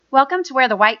Welcome to Where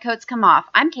the White Coats Come Off.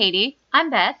 I'm Katie. I'm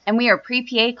Beth. And we are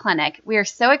Pre-PA Clinic. We are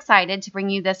so excited to bring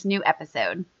you this new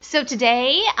episode. So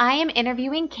today I am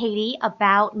interviewing Katie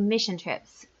about mission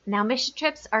trips. Now, mission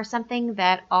trips are something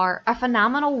that are a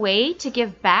phenomenal way to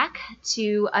give back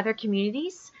to other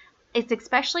communities. It's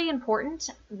especially important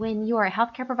when you are a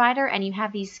healthcare provider and you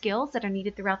have these skills that are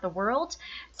needed throughout the world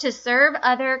to serve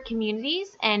other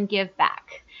communities and give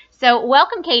back. So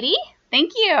welcome, Katie.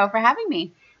 Thank you for having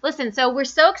me. Listen, so we're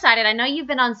so excited. I know you've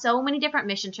been on so many different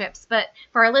mission trips, but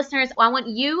for our listeners, I want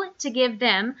you to give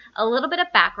them a little bit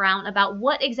of background about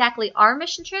what exactly are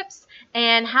mission trips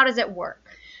and how does it work?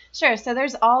 Sure. So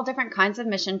there's all different kinds of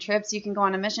mission trips. You can go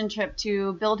on a mission trip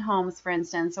to build homes, for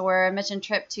instance, or a mission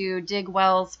trip to dig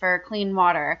wells for clean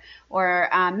water, or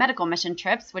medical mission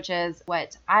trips, which is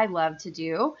what I love to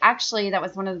do. Actually, that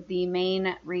was one of the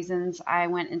main reasons I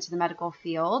went into the medical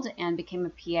field and became a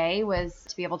PA, was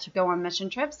to be able to go on mission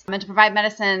trips and to provide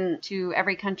medicine to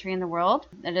every country in the world.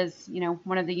 It is,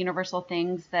 one of the universal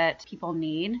things that people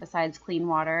need besides clean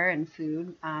water and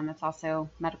food. It's also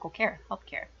medical care,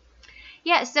 healthcare.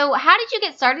 Yeah, so how did you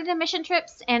get started in mission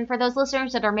trips? And for those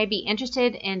listeners that are maybe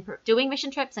interested in doing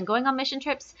mission trips and going on mission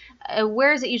trips,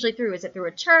 where is it usually through? Is it through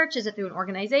a church? Is it through an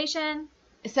organization?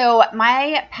 So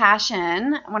my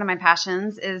passion, one of my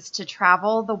passions, is to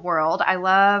travel the world. I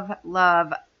love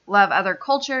other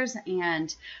cultures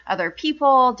and other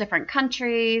people, different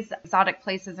countries, exotic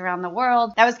places around the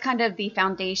world. That was kind of the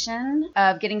foundation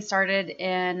of getting started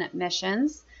in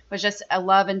missions. Was just a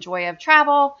love and joy of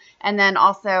travel, and then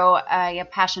also a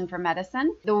passion for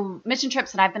medicine. The mission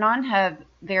trips that I've been on have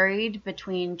varied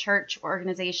between church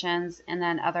organizations and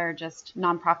then other just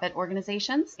nonprofit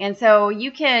organizations. And so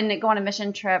you can go on a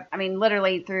mission trip,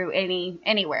 literally through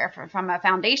anywhere, from a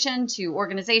foundation to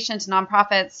organization to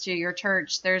nonprofits to your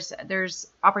church. There's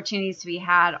opportunities to be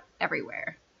had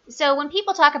everywhere. So when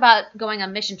people talk about going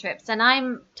on mission trips, and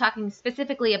I'm talking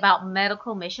specifically about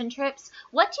medical mission trips,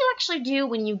 what do you actually do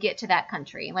when you get to that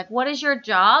country? Like, what is your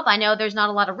job? I know there's not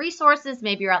a lot of resources.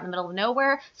 Maybe you're out in the middle of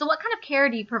nowhere. So what kind of care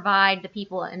do you provide the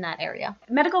people in that area?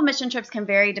 Medical mission trips can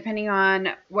vary depending on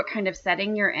what kind of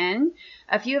setting you're in.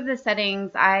 A few of the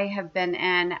settings I have been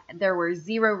in, there were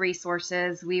zero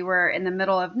resources. We were in the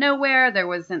middle of nowhere. There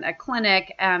wasn't a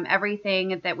clinic.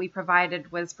 Everything that we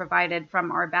provided was provided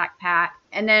from our backpack.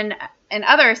 And then in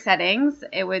other settings,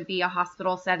 it would be a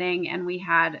hospital setting, and we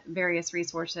had various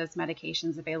resources,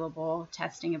 medications available,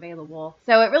 testing available.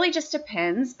 So it really just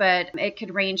depends, but it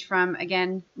could range from,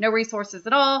 again, no resources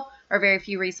at all, or very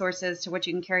few resources to what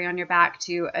you can carry on your back,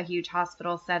 to a huge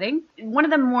hospital setting. One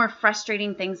of the more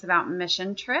frustrating things about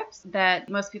mission trips that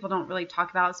most people don't really talk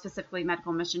about, specifically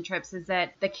medical mission trips, is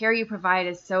that the care you provide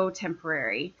is so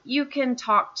temporary. You can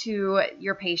talk to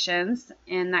your patients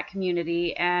in that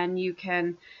community, and you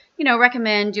can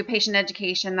recommend, do patient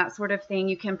education, that sort of thing.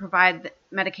 You can provide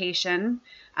medication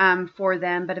for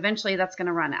them, but eventually that's going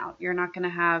to run out. You're not going to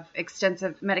have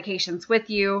extensive medications with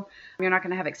you. You're not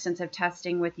going to have extensive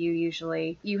testing with you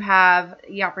usually. You have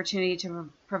the opportunity to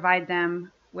provide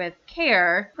them with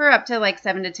care for up to like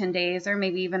 7 to 10 days, or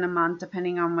maybe even a month,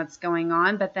 depending on what's going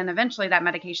on. But then eventually that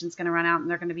medication is going to run out, and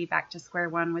they're going to be back to square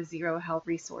one with zero health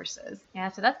resources. Yeah,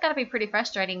 so that's got to be pretty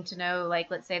frustrating to know, like,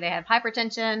 let's say they have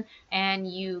hypertension, and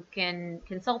you can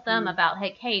consult them about,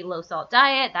 hey, low salt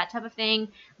diet, that type of thing,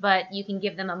 but you can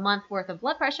give them a month worth of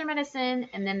blood pressure medicine,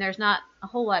 and then there's not a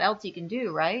whole lot else you can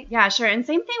do, right? Yeah, sure. And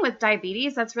same thing with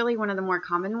diabetes. That's really one of the more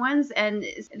common ones. And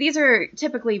these are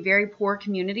typically very poor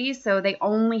communities, so they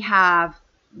only have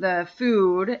the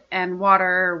food and water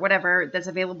or whatever that's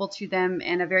available to them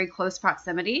in a very close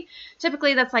proximity.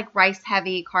 Typically that's like rice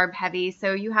heavy, carb heavy.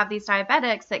 So you have these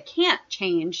diabetics that can't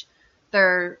change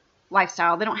their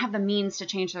lifestyle. They don't have the means to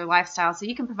change their lifestyle. So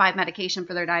you can provide medication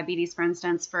for their diabetes, for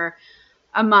instance, for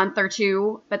a month or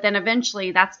two, but then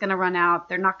eventually that's going to run out.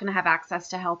 They're not going to have access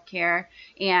to health care,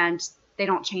 and they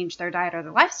don't change their diet or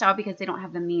their lifestyle because they don't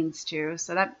have the means to.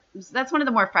 So that's one of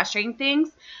the more frustrating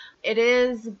things. It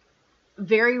is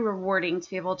very rewarding to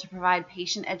be able to provide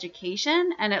patient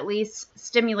education and at least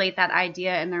stimulate that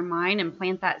idea in their mind and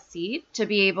plant that seed to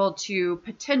be able to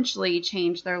potentially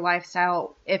change their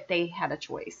lifestyle if they had a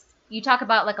choice. You talk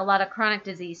about like a lot of chronic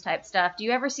disease type stuff. Do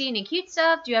you ever see any acute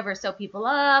stuff? Do you ever sew people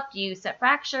up? Do you set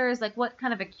fractures? Like, what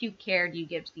kind of acute care do you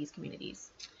give to these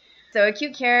communities? So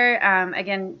acute care,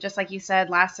 again, just like you said,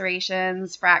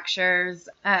 lacerations, fractures,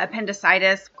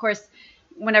 appendicitis. Of course,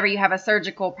 whenever you have a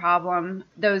surgical problem,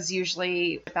 those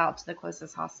usually ship out to the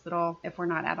closest hospital if we're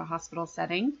not at a hospital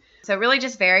setting. So it really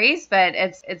just varies, but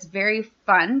it's very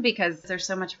fun because there's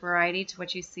so much variety to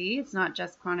what you see. It's not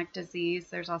just chronic disease.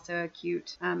 There's also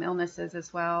acute illnesses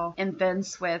as well.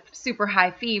 Infants with super high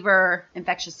fever,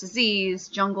 infectious disease,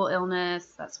 jungle illness,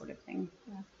 that sort of thing.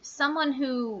 Yeah. Someone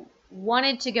who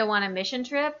wanted to go on a mission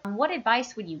trip, what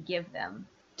advice would you give them?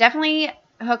 Definitely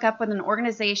hook up with an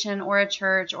organization or a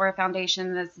church or a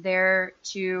foundation that's there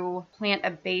to plant a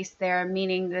base there,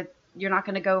 meaning that you're not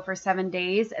going to go for 7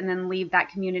 days and then leave that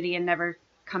community and never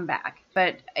come back.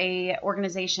 But a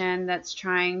organization that's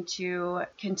trying to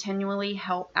continually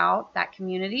help out that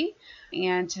community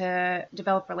and to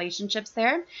develop relationships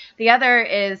there. The other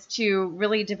is to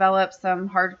really develop some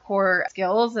hardcore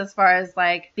skills as far as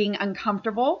like being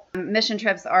uncomfortable. Mission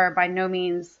trips are by no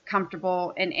means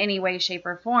comfortable in any way, shape,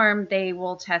 or form. They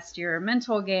will test your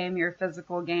mental game, your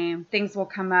physical game. Things will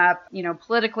come up,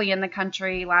 politically in the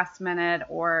country last minute,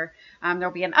 or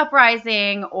there'll be an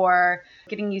uprising, or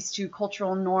getting used to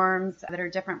cultural norms that are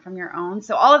different from your own.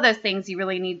 So all of those things you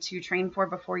really need to train for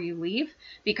before you leave.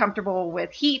 Be comfortable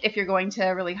with heat if you're going to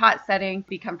a really hot setting.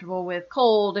 Be comfortable with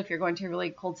cold if you're going to a really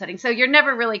cold setting. So you're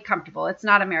never really comfortable. It's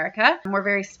not America. We're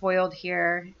very spoiled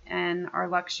here in our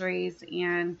luxuries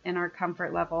and in our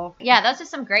comfort level. Yeah, those are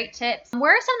some great tips.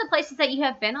 Where are some of the places that you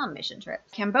have been on mission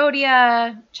trips?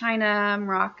 Cambodia, China,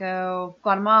 Morocco,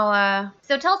 Guatemala.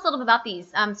 So tell us a little bit about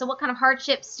these. So what kind of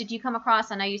hardships did you come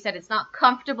across? I know you said it's not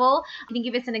comfortable. Can you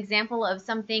give us an example of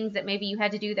some things that maybe you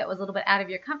had to do that was a little bit out of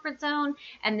your comfort zone?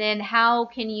 And then how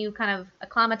can you kind of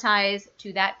acclimatize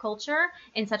to that culture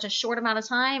in such a short amount of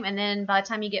time? And then by the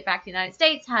time you get back to the United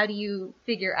States, how do you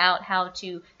figure out how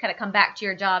to kind of come back to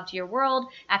your job, to your world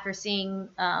after seeing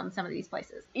some of these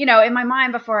places? In my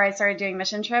mind before I started doing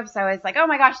mission trips, I was like, oh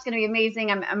my gosh, it's going to be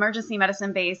amazing. I'm emergency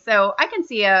medicine based. So I can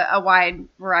see a wide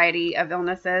variety of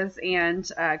illnesses and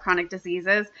chronic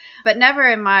diseases, but never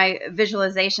in my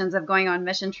visualizations of going on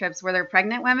mission trips were there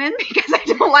pregnant women, because I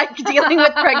don't like dealing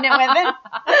with pregnant women.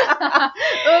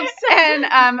 Oops.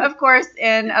 And of course,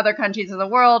 in other countries of the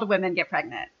world, women get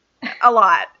pregnant a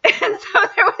lot. And so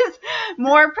there was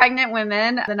more pregnant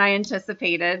women than I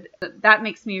anticipated. That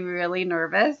makes me really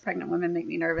nervous. Pregnant women make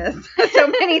me nervous. So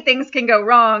many things can go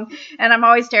wrong. And I'm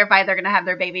always terrified they're going to have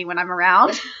their baby when I'm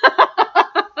around.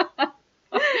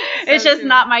 It's just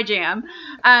not my jam.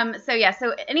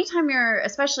 So anytime you're,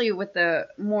 especially with the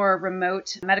more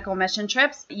remote medical mission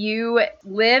trips, you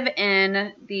live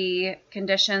in the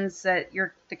conditions that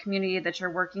the community that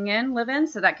you're working in live in.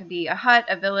 So that could be a hut,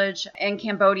 a village. In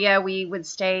Cambodia, we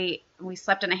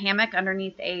slept in a hammock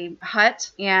underneath a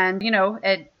hut. And,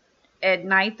 at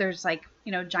night there's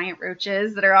giant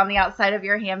roaches that are on the outside of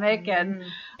your hammock.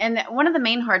 And one of the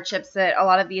main hardships that a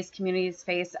lot of these communities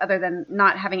face, other than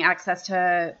not having access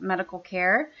to medical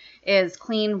care, is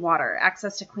clean water.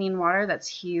 Access to clean water, that's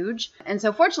huge. And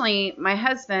so fortunately, my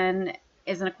husband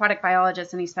is an aquatic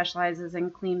biologist and he specializes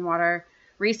in clean water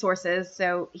resources.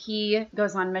 So he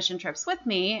goes on mission trips with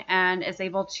me and is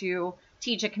able to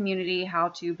teach a community how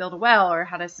to build a well or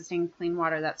how to sustain clean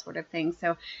water, that sort of thing.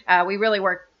 So we really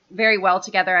work very well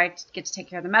together. I get to take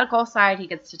care of the medical side. He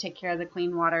gets to take care of the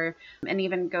clean water, and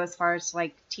even go as far as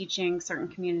teaching certain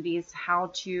communities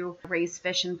how to raise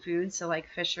fish and food. So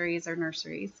fisheries or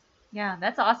nurseries. Yeah,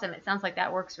 that's awesome. It sounds like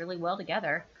that works really well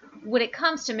together. When it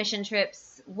comes to mission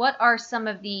trips, what are some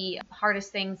of the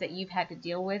hardest things that you've had to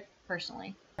deal with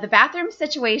personally? The bathroom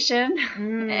situation.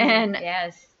 And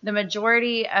yes, the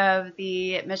majority of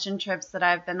the mission trips that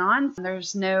I've been on,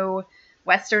 there's no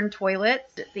Western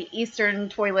toilets. The Eastern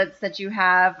toilets that you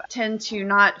have tend to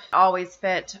not always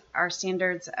fit our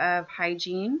standards of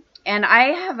hygiene. And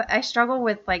I struggle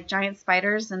with giant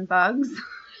spiders and bugs.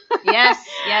 Yes,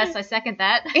 I second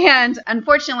that. And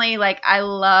unfortunately, I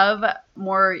love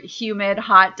more humid,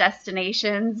 hot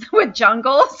destinations with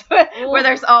jungles where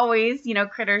there's always,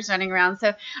 critters running around.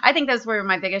 So I think those were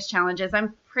my biggest challenges.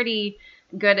 I'm pretty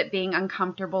good at being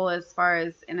uncomfortable as far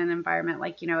as in an environment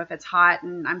if it's hot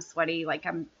and I'm sweaty,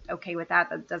 I'm okay with that.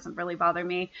 That doesn't really bother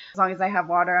me. As long as I have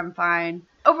water, I'm fine.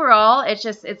 Overall,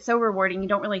 it's so rewarding. You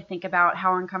don't really think about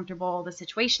how uncomfortable the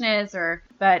situation is,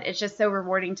 but it's just so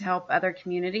rewarding to help other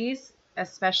communities,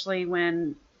 especially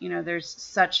when there's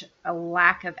such a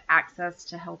lack of access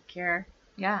to healthcare.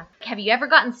 Yeah. Have you ever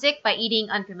gotten sick by eating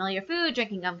unfamiliar food,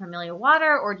 drinking unfamiliar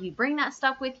water, or do you bring that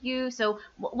stuff with you? So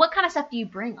what kind of stuff do you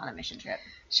bring on a mission trip?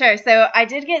 Sure. So I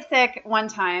did get sick one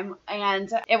time and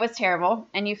it was terrible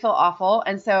and you feel awful.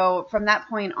 And so from that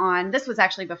point on, this was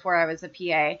actually before I was a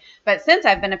PA, but since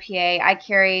I've been a PA, I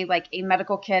carry a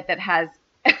medical kit that has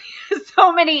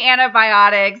so many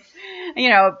antibiotics,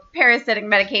 parasitic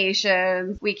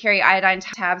medications. We carry iodine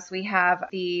tabs. We have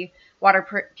the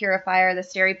water purifier, the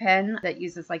SteriPen, that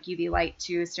uses like UV light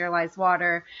to sterilize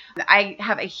water. I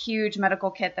have a huge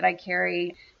medical kit that I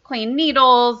carry, clean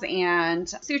needles and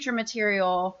suture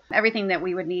material, everything that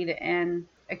we would need in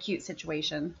acute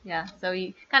situation. Yeah, so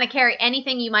you kind of carry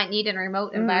anything you might need in a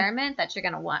remote environment that you're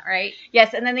going to want, right?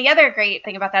 Yes, and then the other great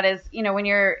thing about that is, when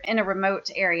you're in a remote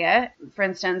area, for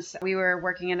instance, we were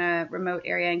working in a remote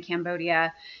area in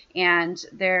Cambodia, and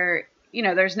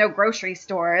there's no grocery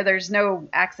store, there's no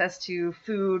access to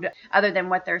food other than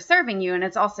what they're serving you, and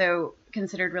it's also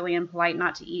considered really impolite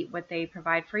not to eat what they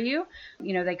provide for you.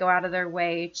 They go out of their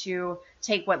way to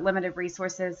take what limited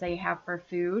resources they have for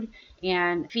food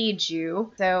and feed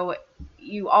you. So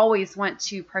you always want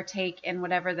to partake in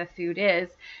whatever the food is.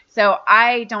 So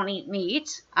I don't eat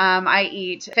meat. I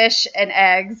eat fish and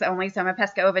eggs only. So I'm a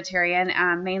pesco-vegetarian,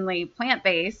 mainly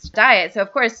plant-based diet. So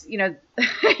of course,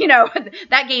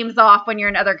 that game's off when you're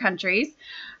in other countries.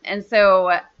 And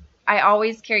so I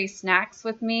always carry snacks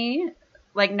with me,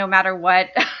 like no matter what,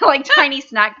 like tiny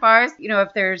snack bars.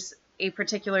 If there's a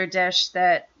particular dish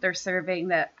that they're serving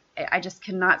that I just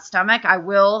cannot stomach, I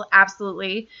will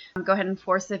absolutely go ahead and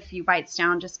force a few bites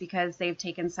down, just because they've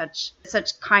taken such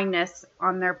kindness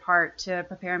on their part to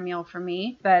prepare a meal for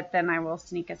me. But then I will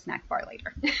sneak a snack bar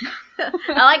later.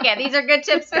 I like it. These are good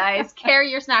tips, guys. Carry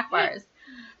your snack bars.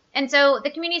 And so the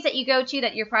communities that you go to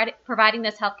that you're providing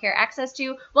this healthcare access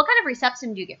to, what kind of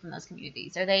reception do you get from those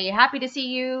communities? Are they happy to see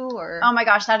you? Or Oh my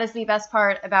gosh, that is the best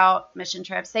part about mission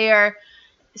trips. They are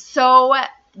so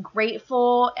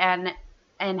grateful and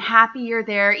happy you're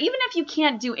there. Even if you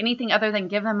can't do anything other than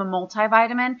give them a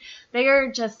multivitamin, they are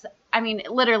just,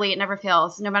 literally it never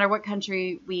fails. No matter what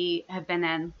country we have been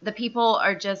in, the people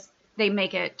are just, they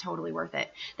make it totally worth it.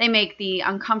 They make the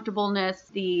uncomfortableness,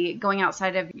 the going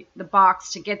outside of the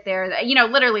box to get there,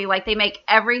 literally, like, they make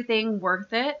everything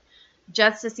worth it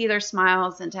just to see their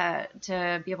smiles and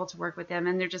to be able to work with them.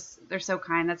 And they're so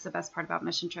kind. That's the best part about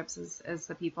mission trips is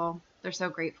the people. They're so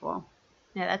grateful.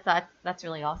 Yeah, that's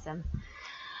really awesome.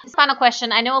 Final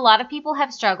question. I know a lot of people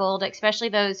have struggled, especially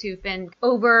those who've been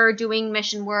overdoing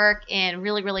mission work in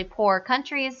really, really poor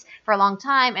countries for a long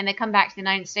time, and they come back to the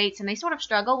United States and they sort of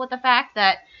struggle with the fact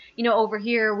that, over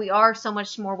here we are so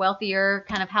much more wealthier,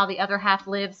 kind of how the other half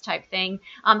lives type thing.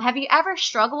 Have you ever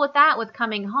struggled with that, with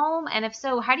coming home? And if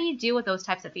so, how do you deal with those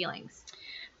types of feelings?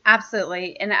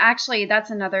 Absolutely. And actually,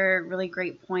 that's another really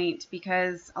great point,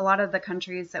 because a lot of the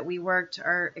countries that we worked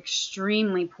are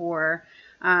extremely poor.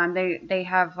 They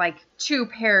have like 2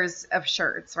 pairs of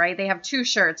shirts, right? They have 2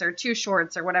 shirts or 2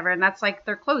 shorts or whatever, and that's like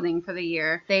their clothing for the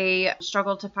year. They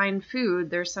struggle to find food.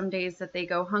 There's some days that they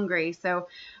go hungry. So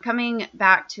coming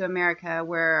back to America,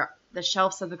 where the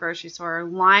shelves of the grocery store are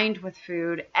lined with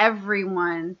food,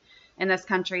 everyone in this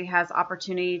country has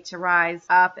opportunity to rise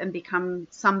up and become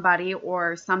somebody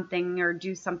or something, or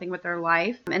do something with their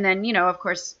life. And then, of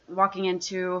course, walking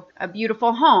into a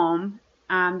beautiful home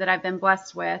that I've been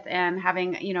blessed with, and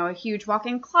having, a huge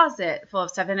walk-in closet full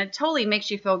of stuff. And it totally makes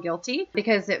you feel guilty,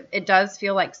 because it does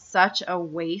feel like such a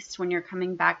waste when you're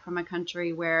coming back from a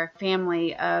country where a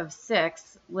family of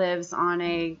 6 lives on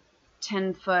a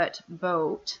 10-foot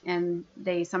boat, and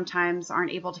they sometimes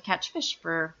aren't able to catch fish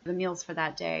for the meals for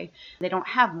that day. They don't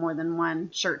have more than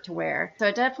 1 shirt to wear. So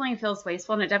it definitely feels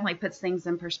wasteful, and it definitely puts things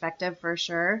in perspective for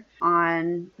sure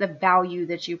on the value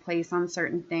that you place on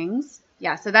certain things.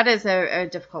 Yeah, so that is a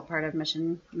difficult part of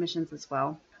missions as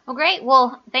well. Well, great.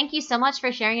 Well, thank you so much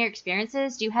for sharing your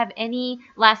experiences. Do you have any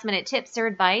last-minute tips or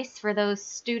advice for those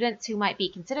students who might be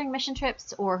considering mission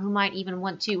trips, or who might even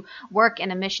want to work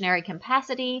in a missionary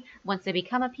capacity once they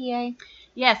become a PA?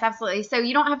 Yes, absolutely. So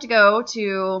you don't have to go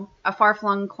to a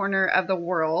far-flung corner of the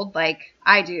world like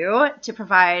I do to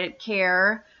provide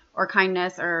care or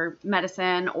kindness or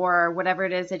medicine or whatever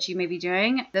it is that you may be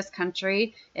doing. This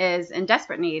country is in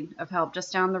desperate need of help.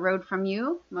 Just down the road from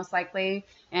you, most likely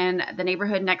in the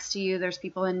neighborhood next to you, there's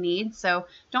people in need. So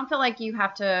don't feel like you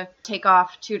have to take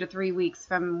off 2 to 3 weeks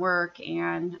from work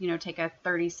and, take a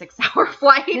 36-hour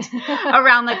flight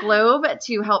around the globe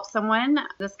to help someone.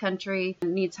 This country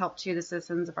needs help too. The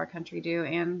citizens of our country do,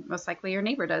 and most likely your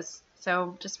neighbor does.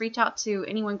 So just reach out to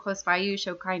anyone close by you,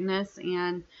 show kindness,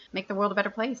 and make the world a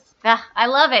better place. I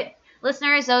love it.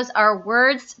 Listeners, those are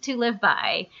words to live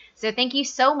by. So thank you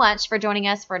so much for joining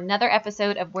us for another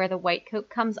episode of Where the White Coat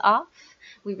Comes Off.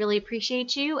 We really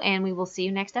appreciate you, and we will see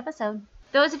you next episode.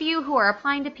 Those of you who are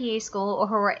applying to PA school or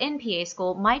who are in PA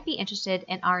school might be interested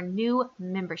in our new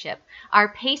membership. Our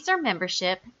PACER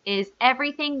membership is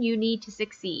everything you need to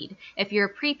succeed. If you're a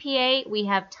pre-PA, we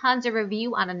have tons of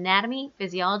review on anatomy,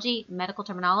 physiology, medical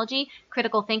terminology,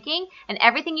 critical thinking, and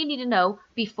everything you need to know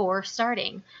before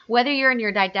starting. Whether you're in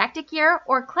your didactic year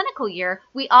or clinical year,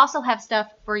 we also have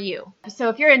stuff for you. So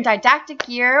if you're in didactic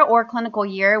year or clinical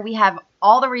year, we have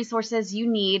all the resources you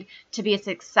need to be a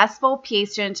successful PA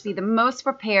student, to be the most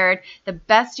prepared, the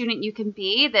best student you can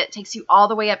be, that takes you all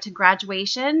the way up to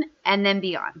graduation and then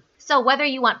beyond. So whether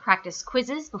you want practice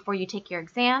quizzes before you take your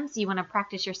exams, you want to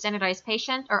practice your standardized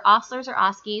patient or OSLRs or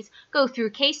OSCEs, go through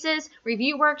cases,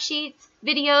 review worksheets,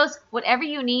 videos, whatever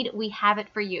you need, we have it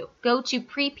for you. Go to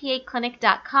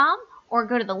prepaclinic.com or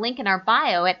go to the link in our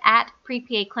bio at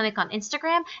prepaclinic on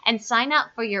Instagram and sign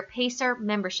up for your PACER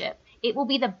membership. It will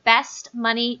be the best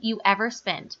money you ever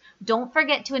spend. Don't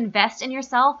forget to invest in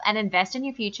yourself and invest in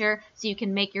your future so you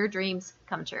can make your dreams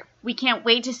come true. We can't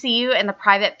wait to see you in the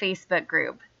private Facebook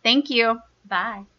group. Thank you. Bye.